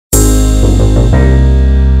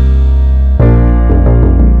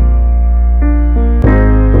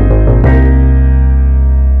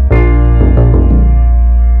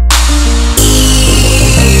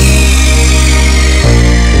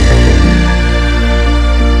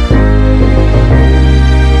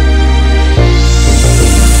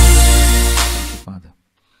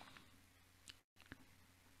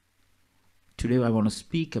Today I want to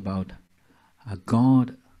speak about a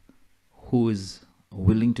God who is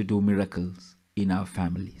willing to do miracles in our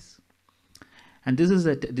families. And this is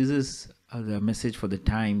the message for the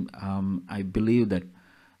time. I believe that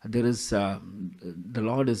there is the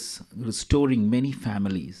Lord is restoring many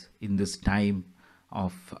families in this time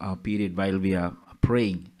of period while we are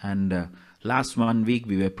praying. And last 1 week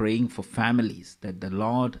we were praying for families, that the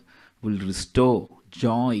Lord will restore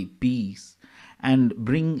joy, peace, and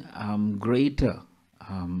bring greater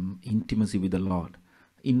intimacy with the Lord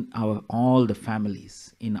in all the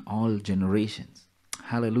families, in all generations.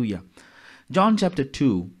 Hallelujah. John chapter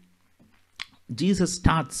 2, Jesus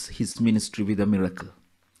starts his ministry with a miracle.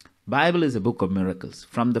 Bible is a book of miracles.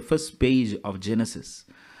 From the first page of Genesis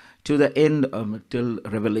to the end till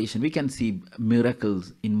Revelation, we can see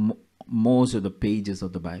miracles in most of the pages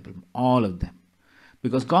of the Bible, all of them.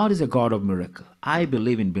 Because God is a God of miracle. I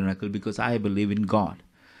believe in miracle because I believe in God.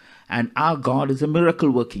 And our God is a miracle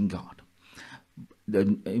working God.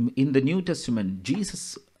 In the New Testament,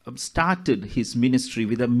 Jesus started his ministry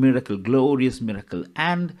with a miracle, glorious miracle.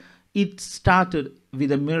 And it started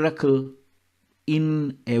with a miracle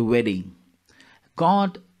in a wedding.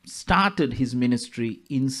 God started his ministry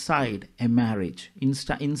inside a marriage.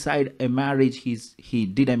 Inside a marriage, he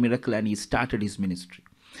did a miracle and he started his ministry.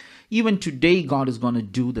 Even today, God is going to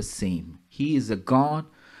do the same. He is a God.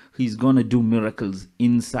 He's going to do miracles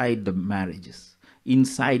inside the marriages,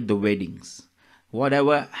 inside the weddings.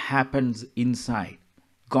 Whatever happens inside,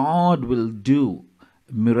 God will do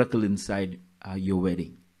a miracle inside your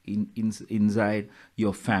wedding, inside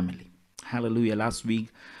your family. Hallelujah. Last week,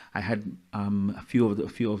 I had a few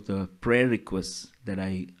of the prayer requests that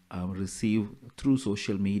I received through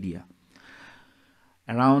social media.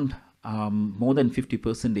 Around more than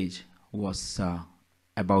 50% was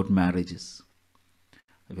about marriages.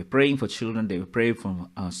 They were praying for children. They were praying for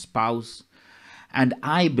a spouse. And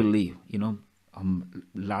I believe,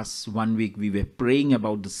 last 1 week we were praying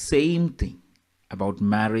about the same thing, about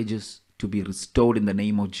marriages to be restored in the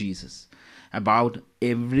name of Jesus, about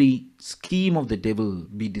every scheme of the devil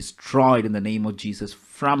be destroyed in the name of Jesus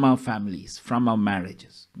from our families, from our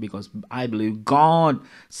marriages, because I believe God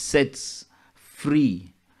sets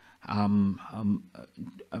free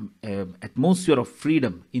atmosphere of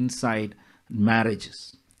freedom inside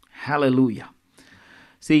marriages. Hallelujah.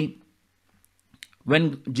 See,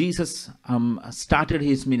 when Jesus started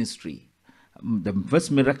his ministry, the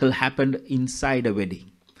first miracle happened inside a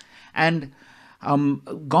wedding. And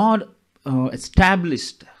God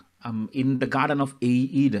established in the Garden of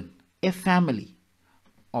Eden a family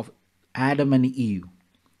of Adam and Eve.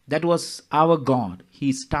 That was our God.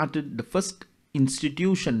 He started the first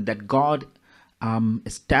institution that God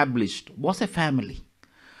established was a family.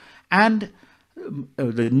 And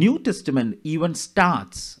the New Testament even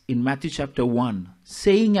starts in Matthew chapter 1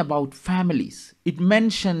 saying about families. It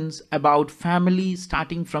mentions about family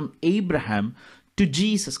starting from Abraham to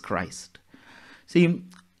Jesus Christ. See,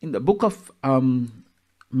 in the book of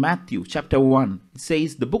Matthew chapter 1, it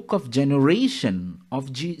says the book of generation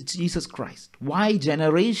of Jesus Christ. Why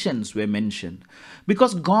generations were mentioned?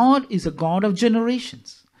 Because God is a God of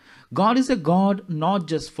generations. God is a God not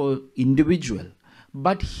just for individual,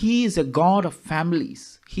 but he is a God of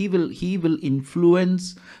families. He will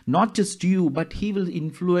influence not just you, but he will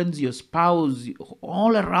influence your spouse,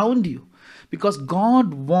 all around you. Because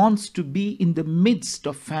God wants to be in the midst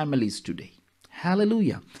of families today.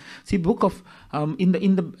 Hallelujah. See, book of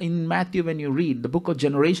in Matthew, when you read the book of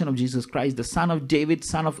generation of Jesus Christ, the son of David,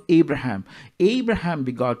 son of Abraham. Abraham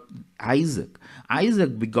begot Isaac.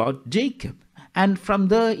 Isaac begot Jacob. And from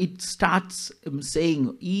there it starts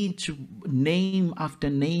saying each name after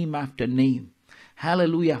name after name.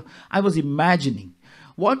 Hallelujah. I was imagining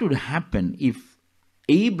what would happen if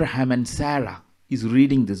Abraham and Sarah is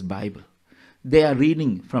reading this Bible. They are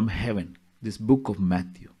reading from heaven, this book of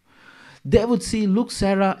Matthew. They would see, look,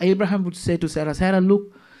 Sarah, Abraham would say to Sarah, Sarah,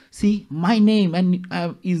 look, see, my name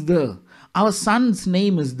is there. Our son's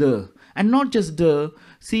name is there. And not just there,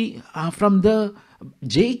 see, from the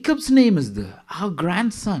Jacob's name is there, our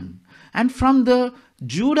grandson. And from the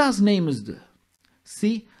Judah's name is there.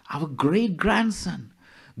 See, our great grandson.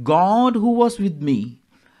 God who was with me.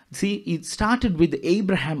 See, it started with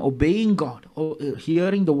Abraham obeying God,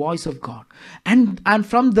 hearing the voice of God. And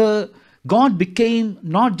from the God became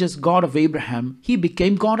not just God of Abraham, he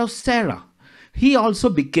became God of Sarah. He also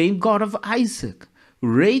became God of Isaac,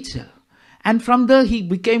 Rachel. And from there he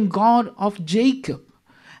became God of Jacob,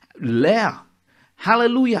 Leah.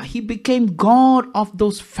 Hallelujah. He became God of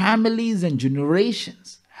those families and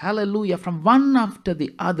generations. Hallelujah. From one after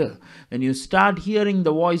the other, when you start hearing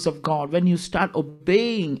the voice of God, when you start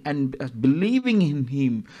obeying and believing in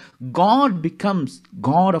Him, God becomes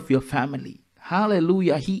God of your family.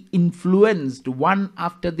 Hallelujah. He influenced one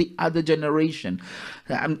after the other generation.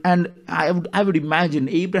 And I would imagine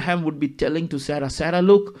Abraham would be telling to Sarah, Sarah,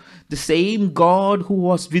 look, the same God who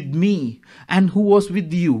was with me and who was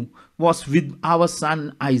with you was with our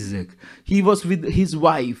son Isaac. He was with his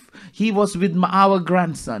wife. He was with our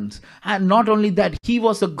grandsons. And not only that, he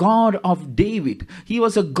was a God of David. He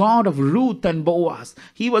was a God of Ruth and Boaz.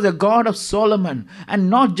 He was a God of Solomon. And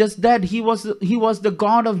not just that, he was the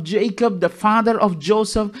God of Jacob, the father of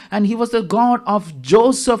Joseph. And he was the God of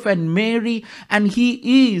Joseph and Mary. And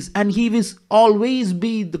he will always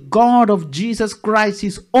be the God of Jesus Christ,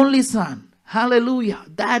 his only son. Hallelujah.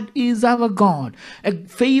 That is our God. A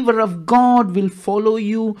favor of God will follow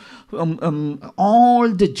you all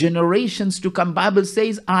the generations to come. Bible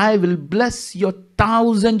says, I will bless your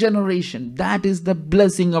 1,000 generations. That is the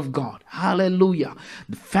blessing of God. Hallelujah.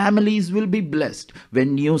 The families will be blessed.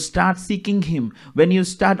 When you start seeking Him, when you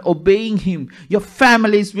start obeying Him, your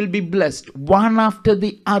families will be blessed. One after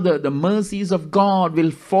the other, the mercies of God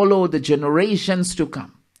will follow the generations to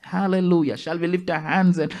come. Hallelujah. Shall we lift our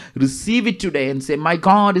hands and receive it today and say, my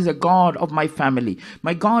God is a God of my family.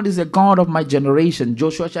 My God is a God of my generation.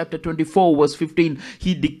 Joshua chapter 24 verse 15,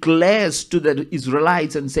 he declares to the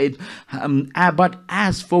Israelites and said, but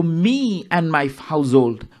as for me and my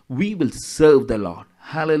household, we will serve the Lord.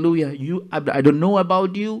 Hallelujah. I don't know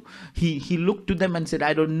about you. He looked to them and said,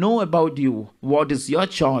 I don't know about you. What is your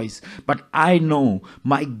choice? But I know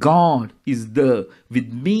my God is there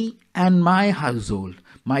with me and my household.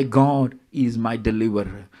 My God is my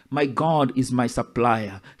deliverer. My God is my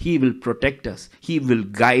supplier. He will protect us. He will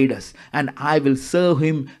guide us. And I will serve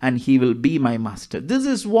Him and He will be my master. This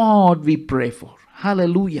is what we pray for.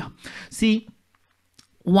 Hallelujah. See,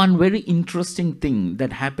 one very interesting thing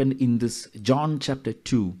that happened in this John chapter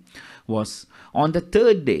 2 was on the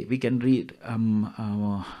third day. We can read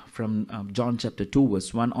from John chapter 2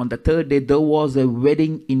 verse 1. On the third day there was a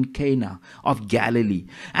wedding in Cana of Galilee,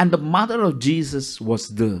 and the mother of Jesus was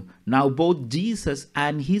there. Now both Jesus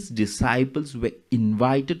and his disciples were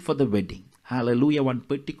invited for the wedding. Hallelujah. One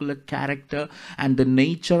particular character and the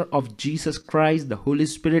nature of Jesus Christ, the Holy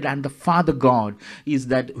Spirit and the Father God is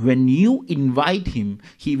that when you invite Him,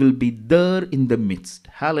 He will be there in the midst.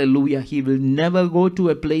 Hallelujah. He will never go to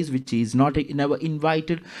a place which He is never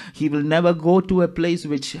invited. He will never go to a place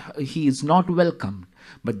which He is not welcomed.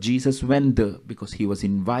 But Jesus went there because He was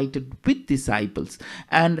invited with disciples.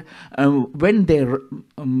 And when they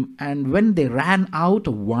ran out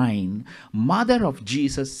of wine, mother of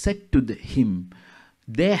Jesus said to him,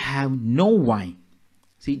 they have no wine.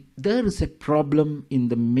 See, there is a problem in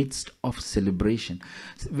the midst of celebration.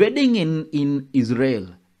 Wedding in Israel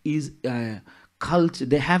is culture.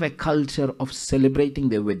 They have a culture of celebrating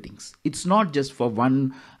their weddings. It's not just for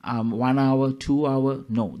 1 hour, 2 hours.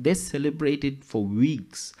 No, they celebrate it for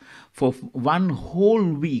weeks. For one whole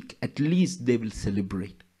week, at least they will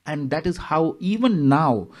celebrate. And that is how even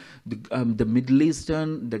now the Middle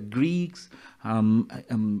Eastern, the Greeks,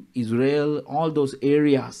 Israel, all those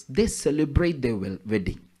areas, they celebrate their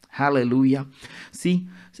wedding. Hallelujah. See,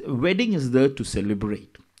 wedding is there to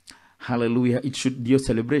celebrate. Hallelujah. Your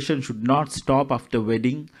celebration should not stop after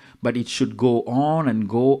wedding, but it should go on and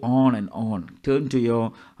go on and on. Turn to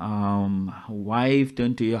your wife,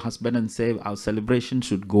 turn to your husband and say, our celebration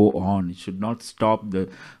should go on. It should not stop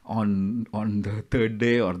on the third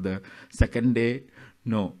day or the second day.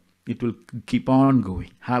 No, it will keep on going.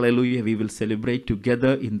 Hallelujah. We will celebrate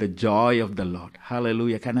together in the joy of the Lord.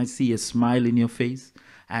 Hallelujah. Can I see a smile in your face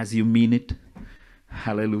as you mean it?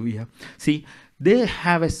 Hallelujah. See, they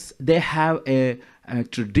have a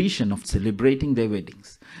tradition of celebrating their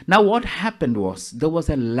weddings. Now what happened was there was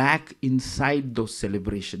a lack inside those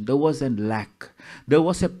celebrations. There was a lack. There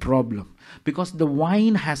was a problem because the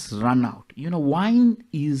wine has run out. You know, wine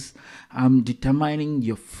is determining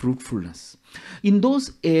your fruitfulness. In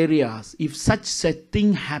those areas, if such a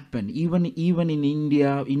thing happened, even in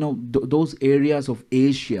India, you know, those areas of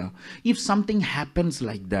Asia, if something happens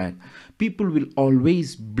like that, people will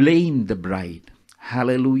always blame the bride.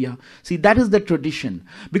 Hallelujah. See, that is the tradition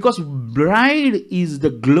because bride is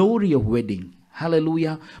the glory of wedding.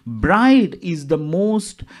 Hallelujah. Bride is the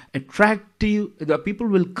most attractive. The people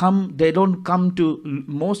will come. They don't come to,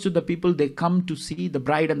 most of the people, they come to see the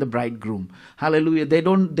bride and the bridegroom. Hallelujah.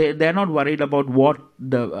 They're not worried about what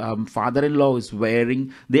the father-in-law is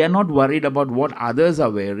wearing. They are not worried about what others are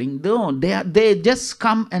wearing. No, they just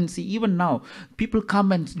come and see. Even now, people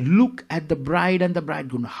come and look at the bride and the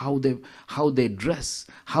bridegroom, how they dress,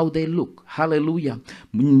 how they look. Hallelujah.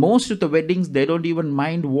 In most of the weddings, they don't even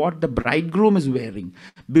mind what the bridegroom is wearing,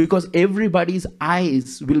 because everybody's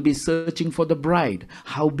eyes will be searching for the bride,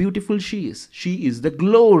 how beautiful she is. She is the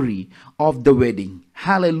glory of the wedding.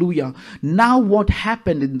 Hallelujah. Now what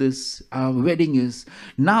happened in this wedding is,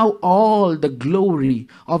 now all the glory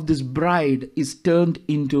of this bride is turned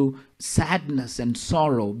into sadness and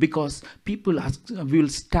sorrow, because people will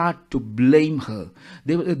start to blame her.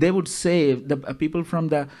 They would say, the people from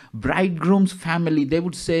the bridegroom's family, they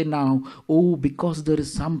would say now, oh, because there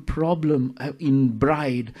is some problem in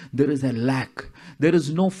bride, there is a lack, there is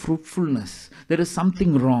no fruitfulness, there is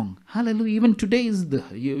something wrong. Hallelujah. Even today is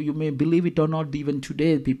you may believe it or not, even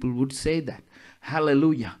today people would say that.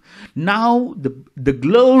 Hallelujah. Now the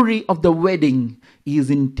glory of the wedding is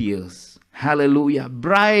in tears. Hallelujah.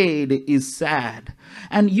 Bride is sad.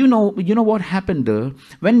 And you know what happened there?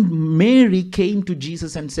 When Mary came to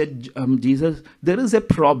Jesus and said, Jesus, there is a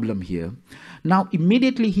problem here. Now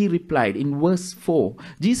immediately he replied in verse 4.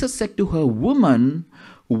 Jesus said to her, woman,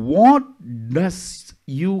 what does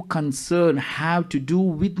your concern have to do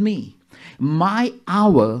with me? My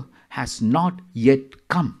hour has not yet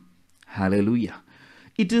come. Hallelujah.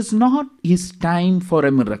 It is not his time for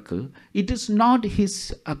a miracle. It is not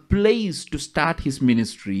his place to start his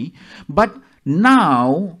ministry. But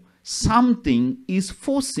now something is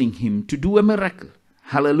forcing him to do a miracle.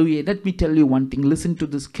 Hallelujah. Let me tell you one thing. Listen to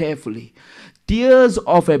this carefully. Tears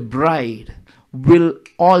of a bride will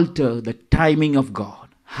alter the timing of God.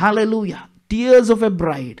 Hallelujah. Tears of a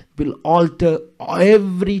bride will alter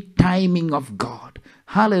every timing of God.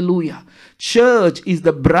 Hallelujah. Church is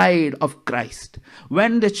the bride of Christ.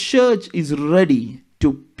 When the church is ready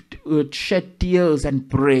to shed tears and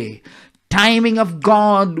pray, timing of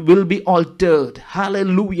God will be altered.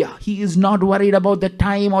 Hallelujah. He is not worried about the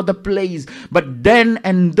time or the place, but then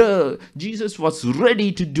and there, Jesus was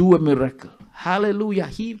ready to do a miracle. Hallelujah.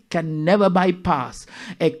 He can never bypass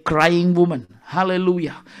a crying woman.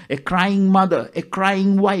 Hallelujah. A crying mother, a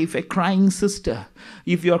crying wife, a crying sister.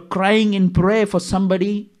 If you're crying in prayer for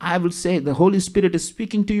somebody, I will say the Holy Spirit is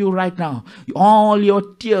speaking to you right now. All your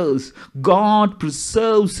tears, God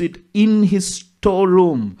preserves it in his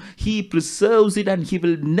storeroom. He preserves it and he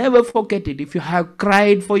will never forget it. If you have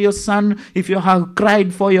cried for your son, if you have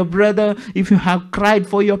cried for your brother, if you have cried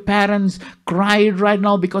for your parents, cry right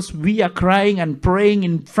now, because we are crying and praying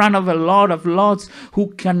in front of a Lord of Lords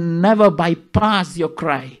who can never bypass your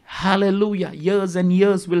cry. Hallelujah. Years and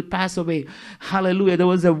years will pass away. Hallelujah. There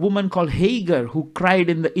was a woman called Hagar who cried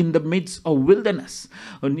in the midst of wilderness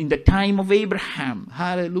in the time of Abraham.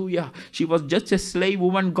 Hallelujah. She was just a slave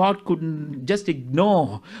woman. God couldn't just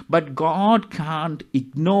ignore, but God can't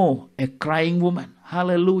ignore a crying woman.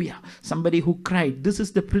 Hallelujah. Somebody who cried. This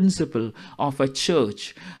is the principle of a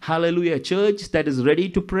church. Hallelujah. A church that is ready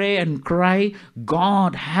to pray and cry,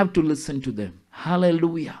 God have to listen to them.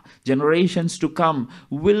 Hallelujah. Generations to come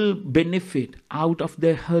will benefit out of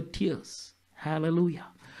her tears. Hallelujah.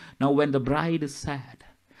 Now when the bride is sad,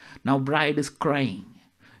 now bride is crying,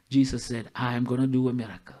 Jesus said, I am going to do a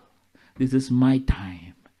miracle. This is my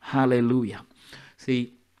time. Hallelujah.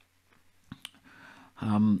 See,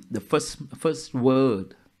 the first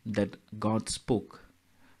word that God spoke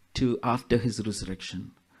to after his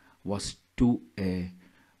resurrection was to a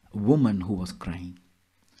woman who was crying,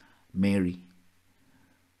 Mary.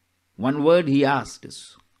 One word he asked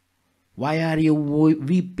is, why are you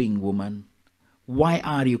weeping, woman? Why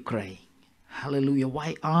are you crying? Hallelujah.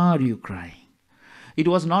 Why are you crying? It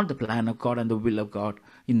was not the plan of God and the will of God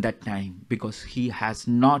in that time, because he has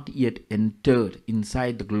not yet entered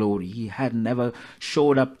inside the glory. He had never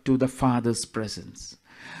showed up to the Father's presence.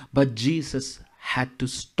 But Jesus had to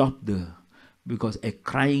stop there, because a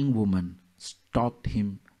crying woman stopped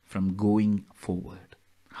him from going forward.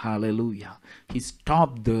 Hallelujah. He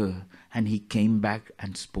stopped there and he came back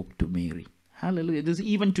and spoke to Mary. Hallelujah. This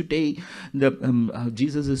even today,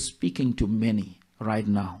 Jesus is speaking to many right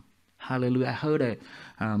now. Hallelujah. I heard a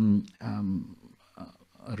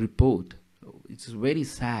report. It's very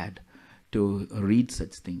sad to read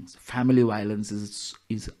such things. Family violence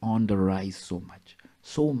is on the rise so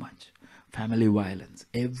much. Family violence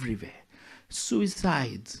everywhere.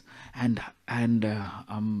 Suicides and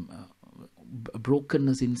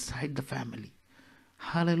brokenness inside the family.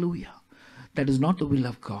 Hallelujah. That is not the will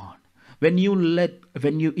of God. When you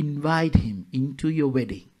invite him into your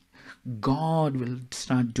wedding, God will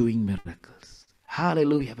start doing miracles.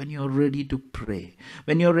 Hallelujah. When you're ready to pray,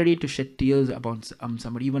 when you're ready to shed tears upon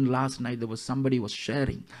somebody. Even last night there was somebody was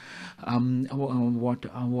sharing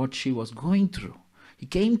what she was going through. He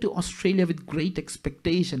came to Australia with great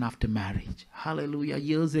expectation after marriage. Hallelujah.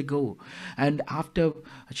 Years ago. And after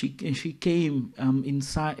she came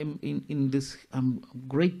inside in this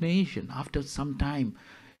great nation, after some time,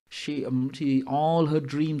 she all her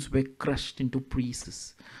dreams were crushed into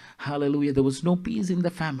pieces. Hallelujah. There was no peace in the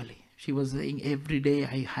family. She was saying, every day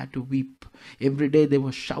I had to weep. Every day they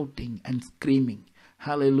were shouting and screaming.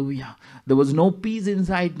 Hallelujah. There was no peace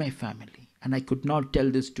inside my family. And I could not tell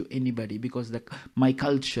this to anybody because my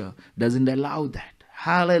culture doesn't allow that.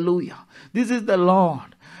 Hallelujah. This is the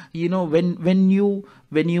Lord. You know, when you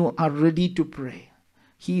are ready to pray,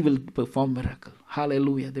 he will perform miracle.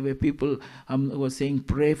 Hallelujah. There were people who were saying,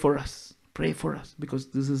 pray for us, because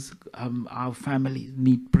this is our family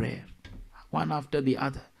need prayer, one after the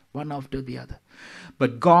other.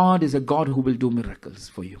 But God is a God who will do miracles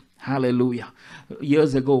for you. Hallelujah.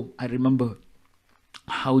 Years ago, I remember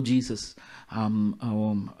how Jesus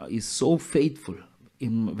is so faithful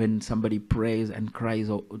when somebody prays and cries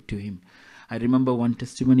to him. I remember one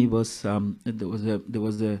testimony was there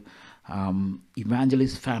was a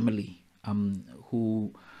evangelist family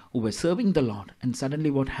who were serving the Lord, and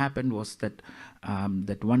suddenly what happened was that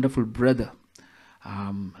that wonderful brother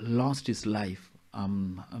lost his life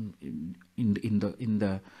in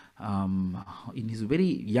his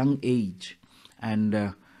very young age,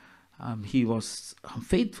 and he was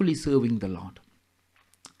faithfully serving the Lord.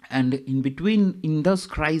 And in those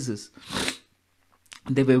crises,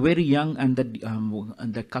 they were very young, and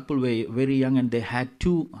the couple were very young, and they had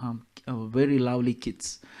two very lovely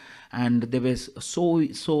kids, and they were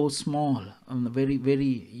so small, very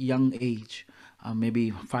very young age,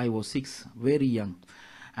 maybe 5 or 6, very young.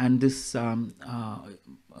 And this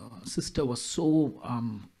sister was so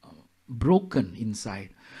broken inside.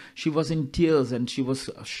 She was in tears and she was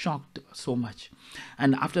shocked so much.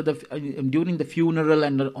 And after during the funeral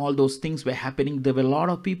and all those things were happening, there were a lot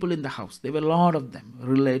of people in the house. There were a lot of them,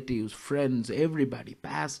 relatives, friends, everybody,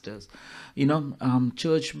 pastors,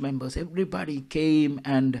 church members. Everybody came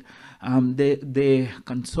and they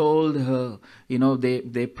consoled her.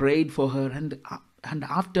 They prayed for her, and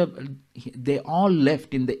after they all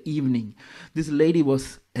left in the evening, this lady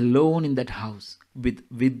was alone in that house with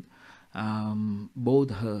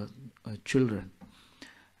both her children.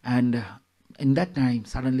 And in that time,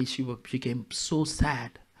 suddenly she became so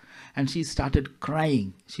sad, and she started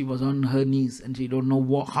crying. She was on her knees, and she don't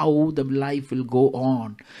know how the life will go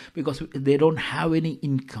on, because they don't have any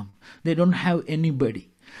income, they don't have anybody.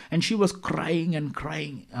 And she was crying and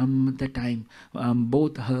crying. At that time,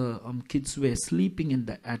 both her kids were sleeping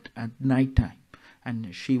at night time,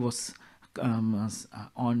 and she was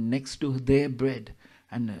on next to their bed,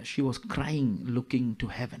 and she was crying, looking to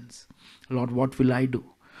heavens. Lord, what will I do?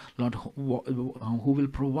 Lord, who will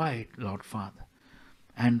provide, Lord Father?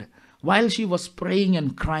 And while she was praying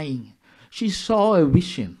and crying, she saw a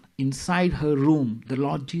vision inside her room. The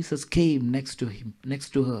Lord Jesus came next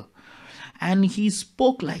to her. And he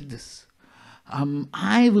spoke like this: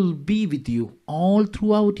 I will be with you all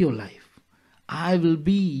throughout your life. I will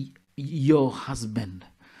be your husband.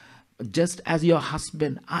 Just as your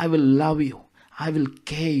husband, I will love you. I will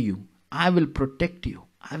care you. I will protect you.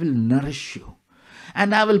 I will nourish you.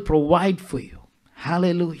 And I will provide for you.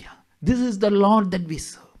 Hallelujah. This is the Lord that we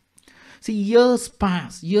serve. See, years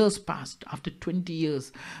passed. After 20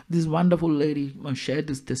 years, this wonderful lady shared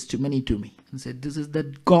this testimony to me and said, this is the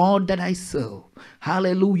God that I serve.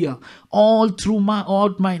 Hallelujah. All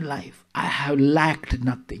throughout my life, I have lacked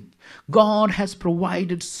nothing. God has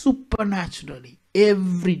provided supernaturally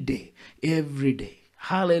every day.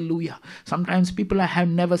 Hallelujah. Sometimes people I have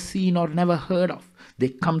never seen or never heard of, they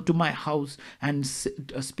come to my house and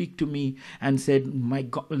speak to me and said, my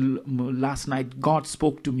God, last night God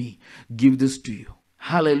spoke to me, give this to you.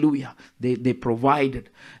 Hallelujah. They provided.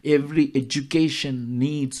 Every education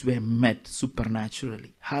needs were met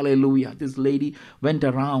supernaturally. Hallelujah. This lady went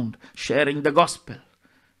around sharing the gospel.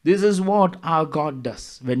 This is what our God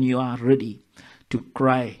does when you are ready to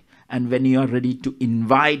cry and when you are ready to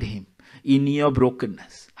invite him in your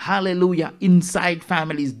brokenness. Hallelujah. Inside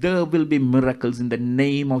families, there will be miracles in the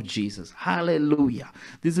name of Jesus. Hallelujah.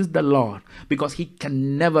 This is the Lord, because he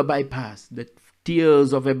can never bypass the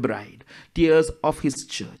tears of a bride, tears of his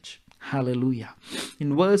church. Hallelujah.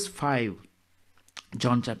 In verse 5,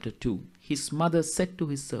 John chapter 2, his mother said to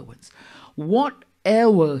his servants,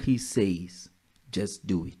 whatever he says, just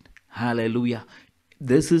do it. Hallelujah.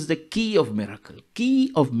 This is the key of miracle.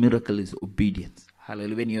 Key of miracle is obedience.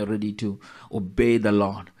 Hallelujah. When you're ready to obey the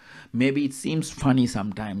Lord. Maybe it seems funny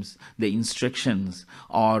sometimes, the instructions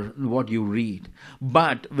or what you read.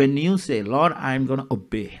 But when you say, Lord, I'm going to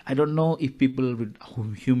obey. I don't know if people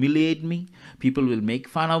will humiliate me. People will make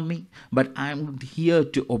fun of me. But I'm here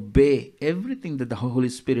to obey everything that the Holy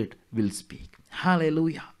Spirit will speak.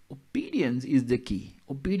 Hallelujah. Obedience is the key.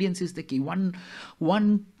 Obedience is the key.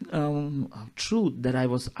 One truth that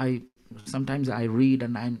I sometimes I read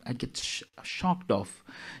and I get shocked of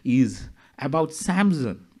is about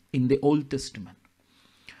Samson in the Old Testament.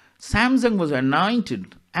 Samson was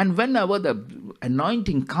anointed, and whenever the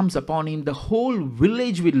anointing comes upon him, the whole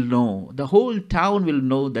village will know, the whole town will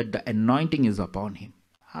know that the anointing is upon him.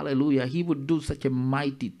 Hallelujah. He would do such a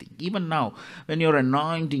mighty thing. Even now, when you're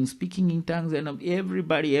anointing, speaking in tongues, and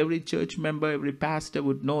everybody, every church member, every pastor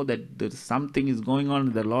would know that there's something is going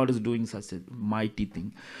on. The Lord is doing such a mighty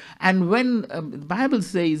thing. And when the Bible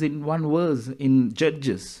says in one verse in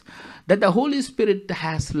Judges that the Holy Spirit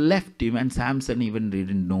has left him, and Samson even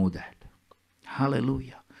didn't know that.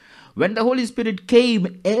 Hallelujah. When the Holy Spirit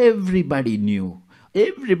came, everybody knew.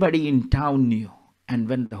 Everybody in town knew. And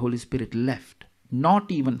when the Holy Spirit left,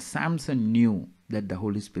 not even Samson knew that the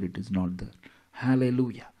Holy Spirit is not there.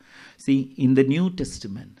 Hallelujah. See, in the New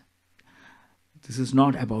Testament, this is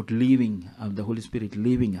not about leaving, the Holy Spirit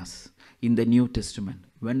leaving us. In the New Testament,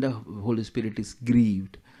 when the Holy Spirit is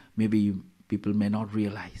grieved, maybe people may not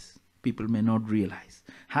realize. People may not realize.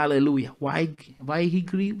 Hallelujah. Why he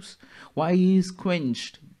grieves? Why he is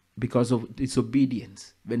quenched? Because of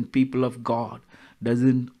disobedience. When people of God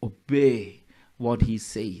doesn't obey what he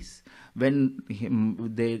says, when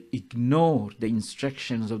they ignore the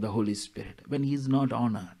instructions of the Holy Spirit, when he is not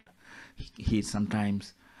honored, he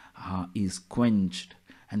sometimes is quenched,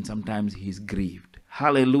 and sometimes he is grieved.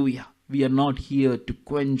 Hallelujah. We are not here to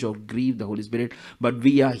quench or grieve the Holy Spirit, but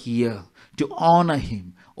we are here to honor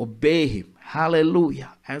him, obey him. Hallelujah.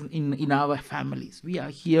 As in our families, we are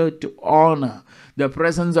here to honor the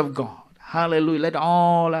presence of God. Hallelujah. Let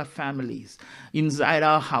all our families inside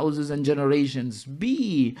our houses and generations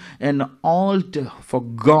be an altar for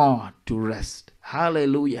God to rest.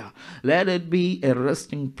 Hallelujah. Let it be a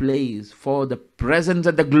resting place for the presence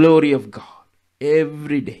and the glory of God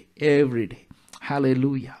every day, every day.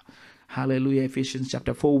 Hallelujah. Hallelujah. Ephesians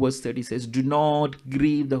chapter 4 verse 30 says, do not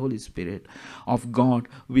grieve the Holy Spirit of God,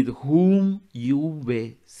 with whom you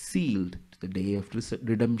were sealed to the day of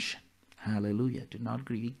redemption. Hallelujah. Do not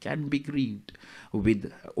grieve. He can be grieved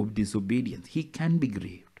with disobedience. He can be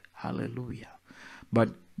grieved. Hallelujah. But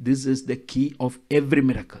this is the key of every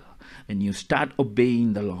miracle. When you start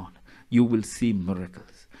obeying the Lord, you will see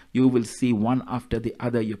miracles. You will see one after the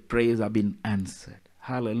other your prayers have been answered.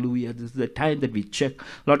 Hallelujah. This is the time that we check,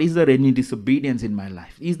 Lord, is there any disobedience in my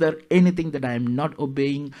life? Is there anything that I am not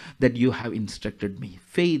obeying that you have instructed me?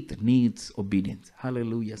 Faith needs obedience.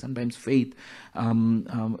 Hallelujah. Sometimes faith,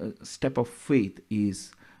 step of faith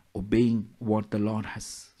is obeying what the Lord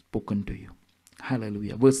has spoken to you.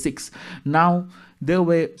 Hallelujah. Verse 6. Now there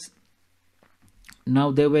were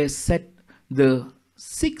set the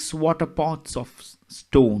 6 water pots of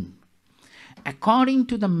stone, according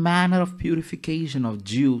to the manner of purification of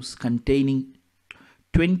Jews, containing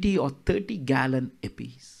 20 or 30 gallon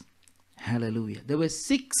apiece. Hallelujah. There were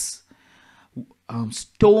 6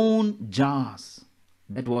 stone jars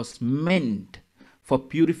that was meant for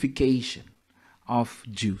purification of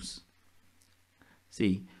Jews.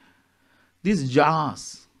 See, these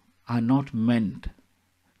jars are not meant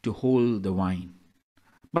to hold the wine,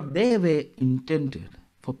 but they were intended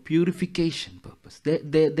for purification purpose. They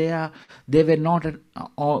were not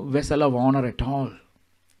a vessel of honor at all.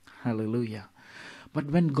 Hallelujah. But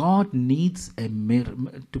when God needs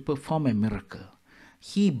to perform a miracle,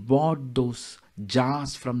 he bought those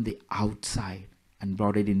jars from the outside and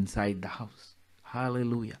brought it inside the house.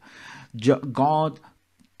 Hallelujah. God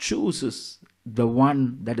chooses the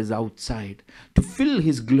one that is outside to fill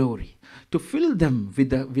his glory, to fill them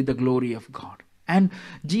with the glory of God. And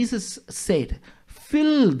Jesus said,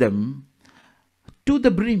 fill them to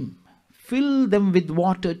the brim. Fill them with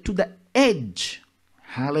water to the edge.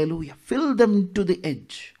 Hallelujah. Fill them to the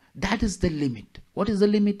edge. That is the limit. What is the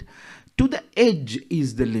limit? To the edge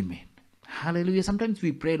is the limit. Hallelujah. Sometimes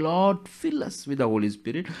we pray, Lord, fill us with the Holy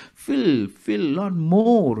Spirit. Fill, Lord,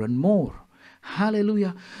 more and more.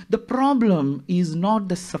 Hallelujah. The problem is not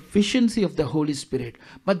the sufficiency of the Holy Spirit,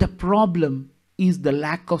 but the problem is the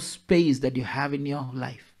lack of space that you have in your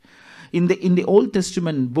life. In the Old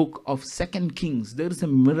Testament book of 2 Kings, there is a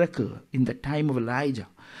miracle in the time of Elijah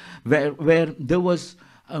where there was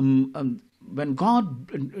when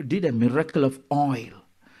God did a miracle of oil,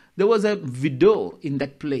 there was a widow in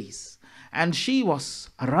that place, and she was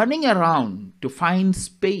running around to find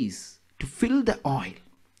space to fill the oil.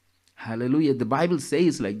 Hallelujah. The Bible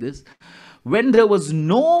says like this: when there was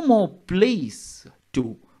no more place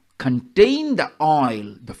to contain the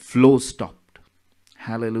oil, the flow stopped.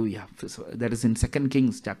 Hallelujah. That is in 2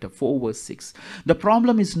 Kings chapter 4 verse 6. The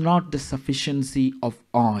problem is not the sufficiency of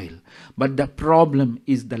oil, but the problem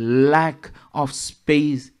is the lack of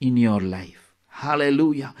space in your life.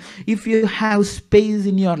 Hallelujah. If you have space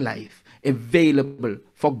in your life available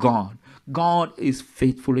for God, God is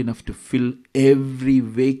faithful enough to fill every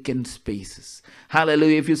vacant spaces.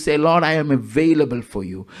 Hallelujah. If you say, Lord, I am available for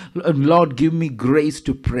you. Lord, give me grace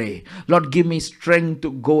to pray. Lord, give me strength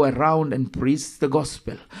to go around and preach the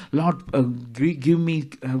gospel. Lord, give me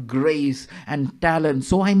grace and talent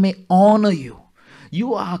so I may honor you.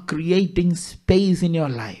 You are creating space in your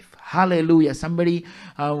life. Hallelujah. Somebody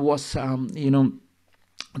there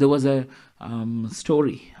was a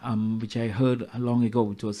story which I heard long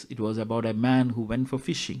ago. It was about a man who went for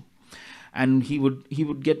fishing, and he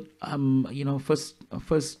would get first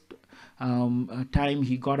time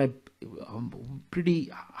he got a pretty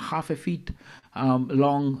half a feet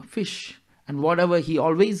long fish, and whatever, he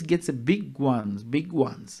always gets a big ones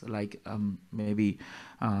like maybe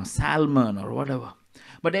salmon or whatever.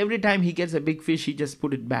 But every time he gets a big fish, he just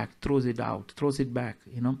put it back, throws it back.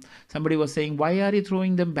 Somebody was saying, why are you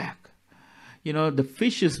throwing them back? The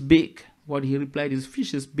fish is big. What he replied is,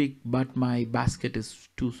 fish is big, but my basket is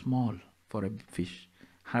too small for a fish.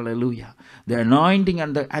 Hallelujah. The anointing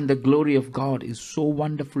and the glory of God is so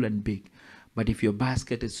wonderful and big. But if your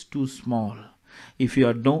basket is too small, if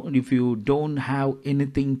you don't have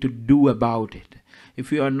anything to do about it,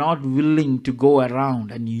 if you are not willing to go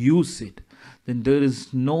around and use it, then there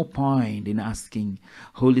is no point in asking,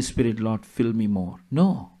 Holy Spirit, Lord, fill me more.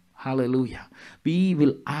 No. Hallelujah. We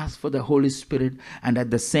will ask for the Holy Spirit, and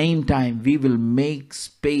at the same time, we will make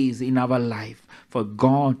space in our life for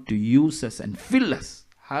God to use us and fill us.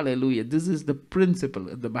 Hallelujah. This is the principle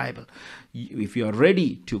of the Bible. If you are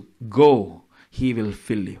ready to go, He will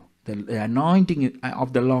fill you. The anointing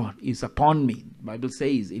of the Lord is upon me. The Bible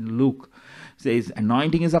says in Luke, says,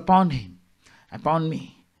 anointing is upon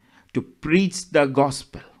me, to preach the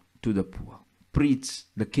gospel to the poor. Preach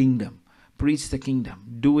the kingdom. Preach the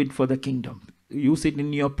kingdom. Do it for the kingdom. Use it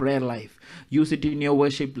in your prayer life. Use it in your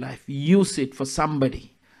worship life. Use it for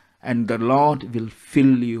somebody. And the Lord will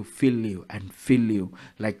fill you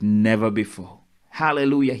like never before.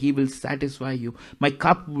 Hallelujah. He will satisfy you. My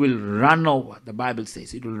cup will run over. The Bible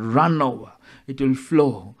says it will run over. It will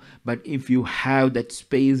flow. But if you have that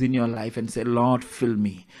space in your life and say, Lord, fill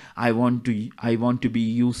me. I want to be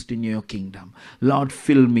used in your kingdom. Lord,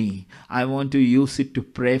 fill me. I want to use it to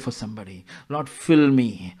pray for somebody. Lord, fill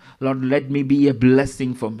me. Lord, let me be a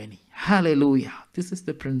blessing for many. Hallelujah. This is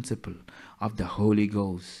the principle of the Holy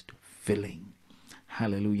Ghost filling.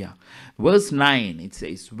 Hallelujah. Verse 9, it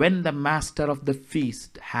says, when the master of the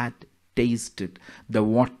feast had tasted the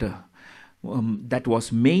water that was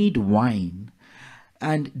made wine,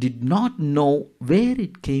 and did not know where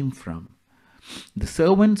it came from, the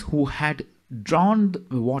servants who had drawn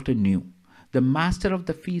the water knew. The master of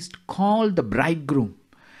the feast called the bridegroom,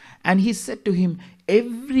 and he said to him,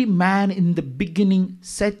 every man in the beginning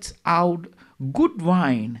sets out good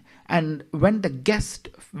wine, and when the guest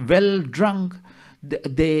well drunk,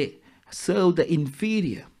 they serve the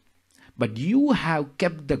inferior. But you have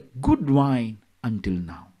kept the good wine until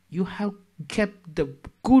now. You have kept the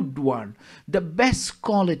good one, the best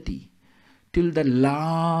quality, till the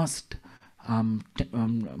last time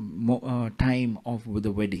of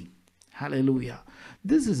the wedding. Hallelujah.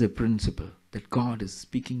 This is a principle that God is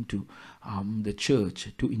speaking to the church,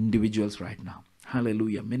 to individuals right now.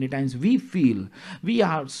 Hallelujah. Many times we feel we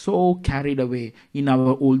are so carried away in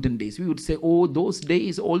our olden days. We would say, oh, those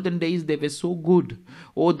days, olden days, they were so good.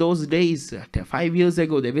 Oh, those days, 5 years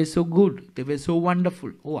ago, they were so good. They were so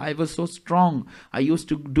wonderful. Oh, I was so strong. I used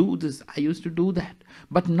to do this. I used to do that.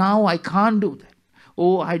 But now I can't do that.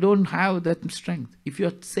 Oh, I don't have that strength. If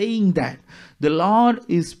you're saying that, the Lord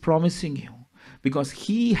is promising you, because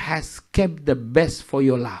He has kept the best for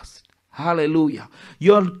your last. Hallelujah.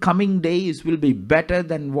 Your coming days will be better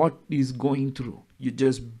than what is going through. You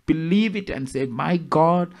just believe it and say, my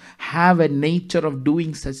God have a nature of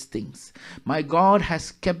doing such things. My God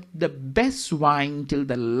has kept the best wine till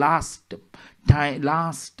the last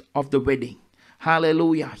of the wedding.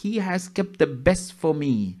 Hallelujah. He has kept the best for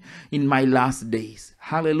me in my last days.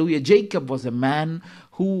 Hallelujah. Jacob was a man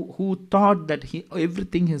who thought that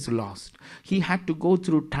everything is lost. He had to go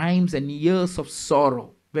through times and years of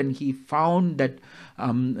sorrow. when he found that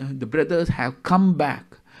the brothers have come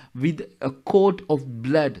back with a coat of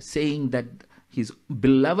blood saying that his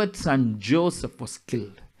beloved son Joseph was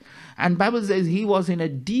killed. And Bible says he was in a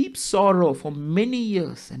deep sorrow for many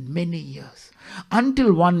years and many years,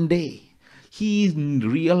 until one day he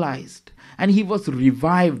realized and he was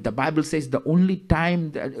revived. The Bible says the only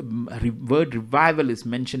time that word revival is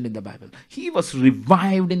mentioned in the Bible, he was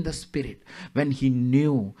revived in the spirit when he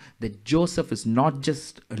knew that Joseph is not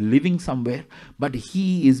just living somewhere, but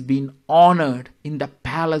he is being honored in the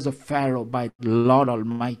palace of Pharaoh by the Lord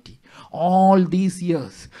Almighty. All these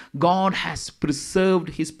years, God has preserved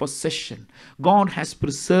his possession. God has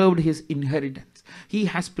preserved his inheritance. He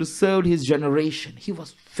has preserved his generation. He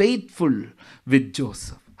was faithful with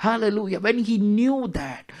Joseph. Hallelujah. When he knew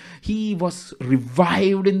that, he was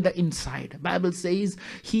revived in the inside. The Bible says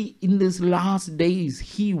he, in these last days,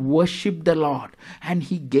 he worshipped the Lord and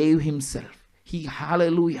he gave himself.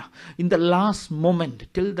 Hallelujah. In the last moment,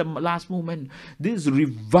 till the last moment, this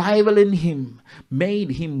revival in him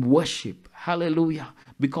made him worship. Hallelujah.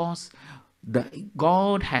 Because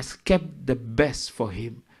God has kept the best for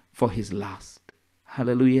him, for his last.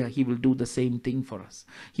 Hallelujah. He will do the same thing for us.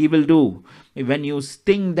 He will do. When you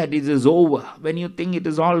think that it is over, when you think it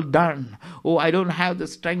is all done, oh, I don't have the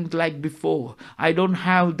strength like before. I don't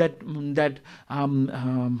have that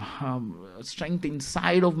strength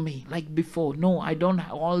inside of me like before. No, I don't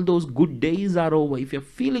have. All those good days are over. If you're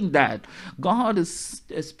feeling that, God is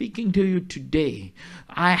speaking to you today.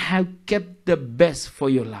 I have kept the best for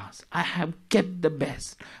your last. I have kept the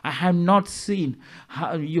best. I have not seen.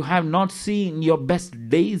 You have not seen your best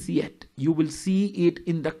days yet. You will see it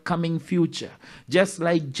in the coming future. Just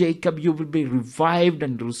like Jacob, you will be revived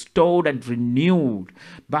and restored and renewed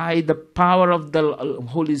by the power of the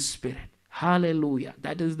Holy Spirit. Hallelujah.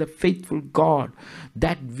 That is the faithful God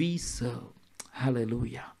that we serve.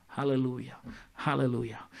 Hallelujah. Hallelujah.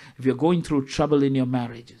 Hallelujah. If you're going through trouble in your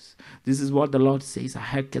marriages, this is what the Lord says. I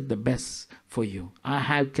have kept the best for you. I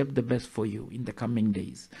have kept the best for you in the coming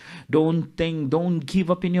days. Don't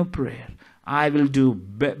give up in your prayer. I will do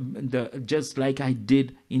just like I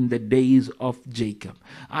did in the days of Jacob.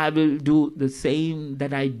 I will do the same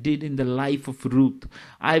that I did in the life of Ruth.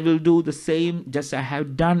 I will do the same just I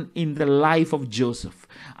have done in the life of Joseph.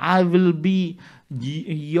 I will be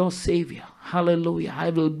your Savior. Hallelujah. I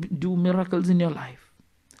will do miracles in your life.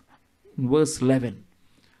 In verse 11,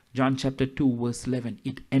 John chapter 2 verse 11,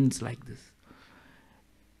 it ends like this.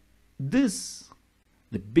 This,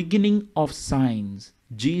 the beginning of signs,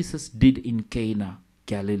 Jesus did in Cana,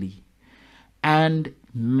 Galilee, and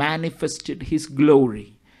manifested his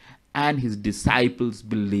glory, and his disciples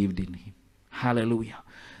believed in him. Hallelujah.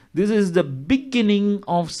 This is the beginning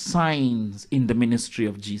of signs in the ministry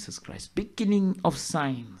of Jesus Christ. Beginning of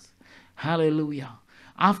signs. Hallelujah.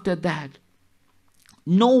 After that,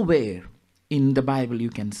 nowhere in the Bible you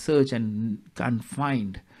can search and can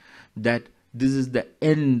find that this is the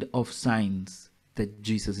end of signs that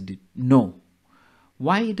Jesus did. No.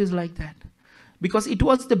 Why it is like that? Because it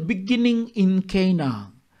was the beginning in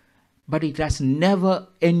Cana, but it has never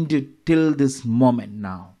ended till this moment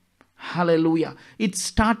now. Hallelujah. It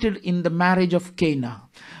started in the marriage of Cana,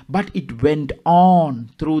 but it went on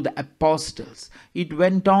through the apostles. It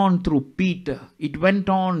went on through Peter. It went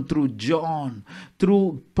on through John,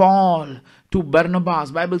 through Paul, to Barnabas.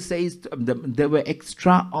 Bible says there were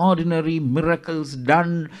extraordinary miracles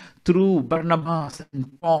done through Barnabas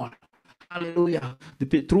and Paul. Hallelujah.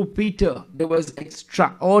 Through Peter, there was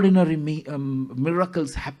extraordinary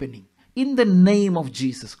miracles happening in the name of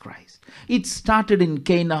Jesus Christ. It started in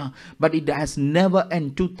Cana, but it has never,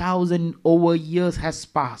 and 2,000 over years has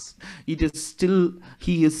passed. He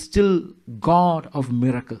is still God of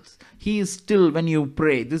miracles. He is still, when you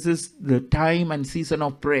pray, this is the time and season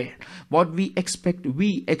of prayer. What we expect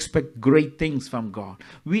great things from God.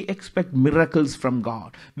 We expect miracles from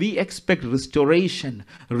God. We expect restoration,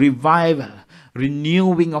 revival,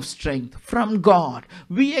 renewing of strength from God.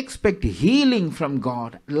 We expect healing from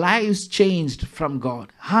God, lives changed from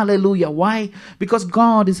God. Hallelujah. Why? Because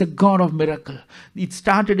God is a God of miracle. It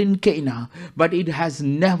started in Cana, but it has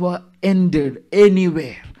never ended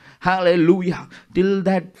anywhere. Hallelujah.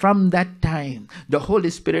 From that time, the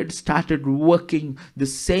Holy Spirit started working the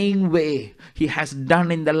same way He has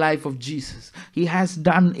done in the life of Jesus. He has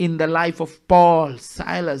done in the life of Paul,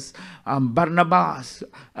 Silas, Barnabas,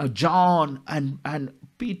 John, and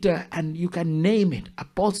Peter, and you can name it,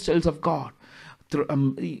 apostles of God.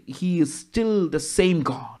 He is still the same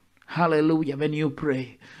God. Hallelujah. When you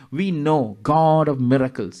pray, we know God of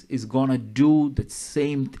miracles is going to do the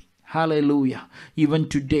same thing. Hallelujah. Even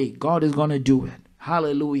today, God is going to do it.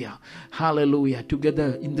 Hallelujah. Hallelujah.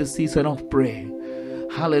 Together in the season of prayer.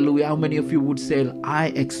 Hallelujah. How many of you would say, I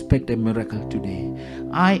expect a miracle today?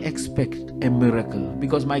 I expect a miracle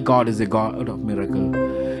because my God is a God of miracle.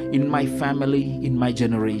 In my family, in my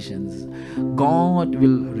generations, God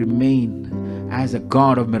will remain as a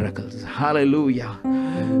God of miracles. Hallelujah.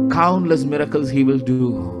 Countless miracles He will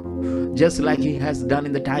do, just like He has done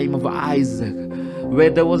in the time of Isaac,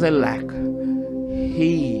 where there was a lack.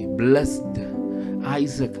 He blessed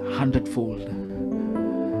Isaac 100-fold.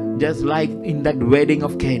 Just like in that wedding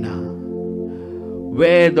of Cana,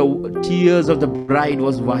 where the tears of the bride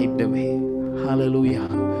was wiped away. Hallelujah.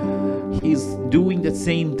 He's doing the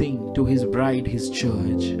same thing to His bride, His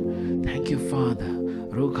church. Thank you, Father.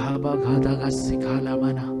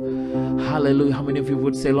 Hallelujah. How many of you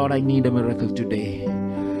would say, Lord, I need a miracle today?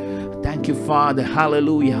 Thank you, Father.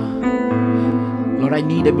 Hallelujah. Lord, I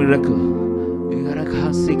need a miracle.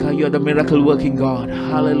 You are the miracle working God.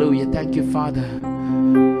 Hallelujah. Thank you, Father.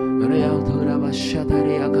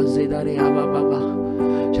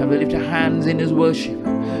 Shall we lift our hands in His worship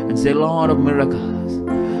and say, Lord of miracles,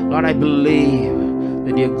 Lord, I believe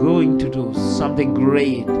that You're going to do something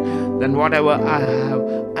great than whatever I have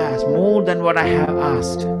asked, more than what I have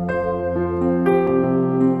asked.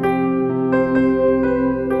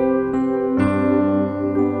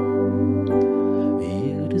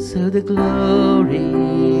 You deserve the glory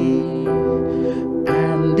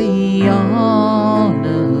and the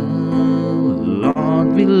honor. Lord,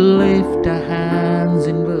 we lift our hands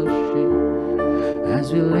in worship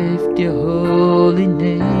as we lift Your holy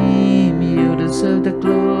name. You deserve the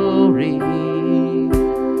glory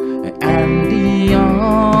and the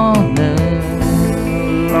honor.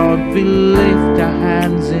 Lord, we lift our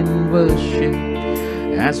hands in worship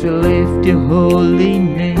as we lift Your holy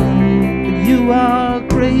name. You are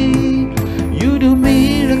great. You do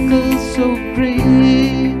miracles so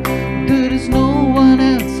great. There is no one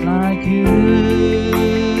else like You.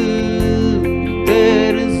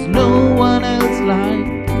 There is no one else like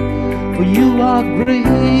You. For You are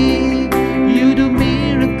great. You do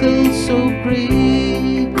miracles so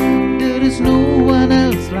great. There is no one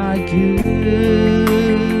else like You.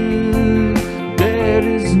 There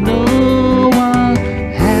is no one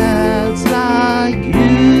else like You.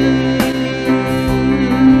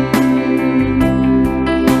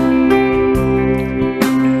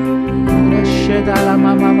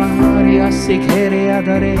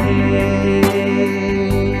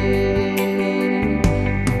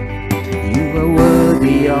 You are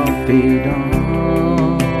worthy of it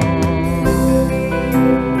all.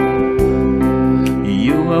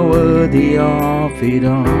 You are worthy of it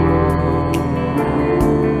all.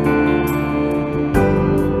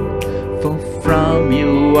 For from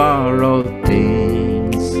You are all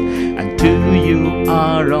things, and to You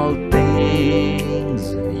are all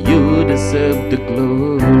things. You deserve the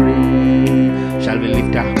glory. Shall we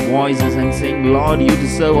lift our voices and sing, Lord, You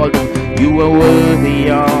deserve all the... You are worthy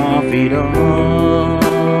of it all.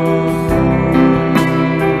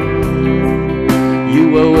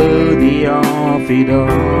 You are worthy of it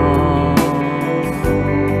all.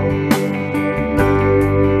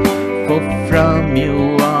 For from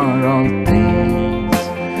You are all things,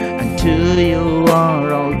 and to You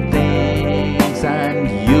are all things, and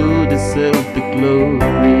You deserve the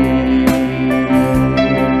glory.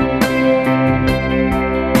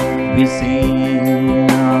 We sing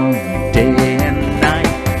out day and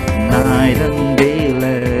night, night and day,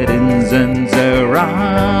 let incense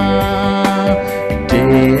around.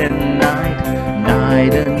 Day and night,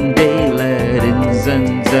 night and day, let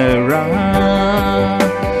incense around.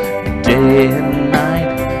 Day and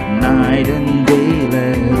night, night and day,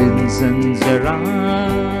 let incense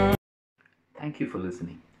around. Thank you for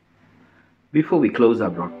listening. Before we close our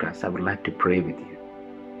broadcast, I would like to pray with you.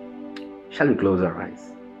 Shall we close our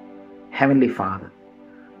eyes? Heavenly Father,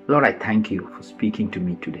 Lord, I thank You for speaking to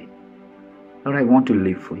me today. Lord, I want to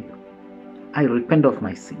live for You. I repent of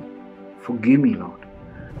my sin. Forgive me, Lord.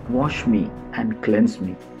 Wash me and cleanse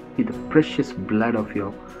me with the precious blood of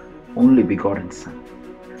Your only begotten Son.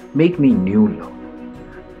 Make me new, Lord.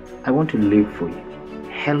 I want to live for You.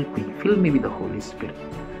 Help me. Fill me with the Holy Spirit.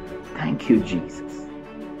 Thank You, Jesus.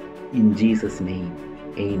 In Jesus' name,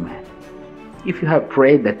 amen. If you have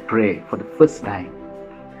prayed that prayer for the first time,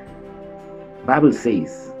 Bible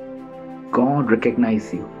says God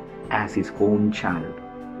recognizes you as His own child.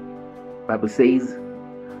 Bible says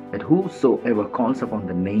that whosoever calls upon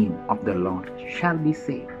the name of the Lord shall be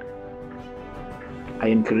saved. I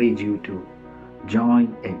encourage you to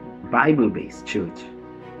join a Bible-based church.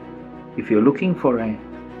 If you're looking for a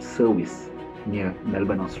service near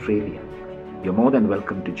Melbourne, Australia, You're more than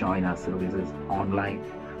welcome to join our services online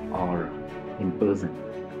or in person.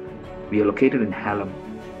 We are located in Hallam,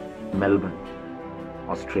 Melbourne,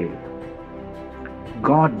 Australia.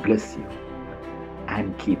 God bless you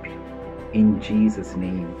and keep you. In Jesus'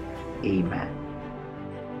 name, amen.